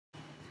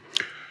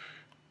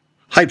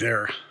Hi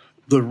there.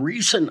 The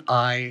reason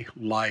I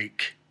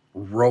like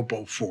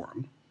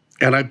RoboForm,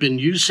 and I've been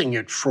using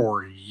it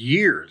for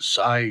years,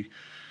 I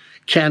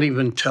can't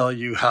even tell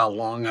you how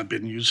long I've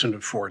been using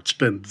it for. It's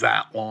been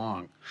that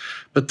long.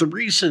 But the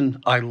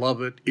reason I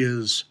love it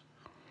is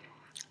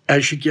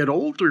as you get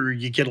older,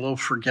 you get a little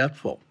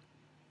forgetful.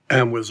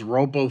 And with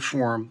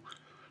RoboForm,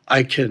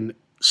 I can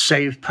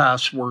save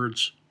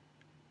passwords,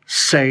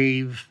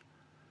 save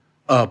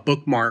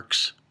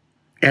bookmarks,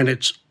 and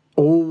it's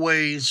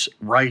always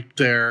right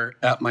there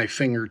at my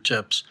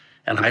fingertips,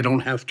 and I don't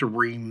have to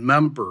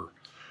remember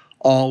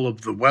all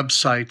of the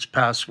websites,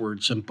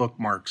 passwords, and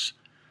bookmarks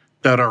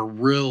that are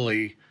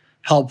really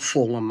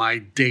helpful in my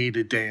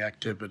day-to-day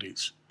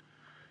activities.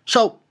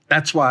 So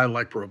that's why I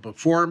like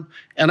RoboForm,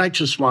 and I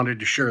just wanted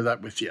to share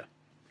that with you.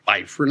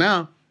 Bye for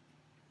now.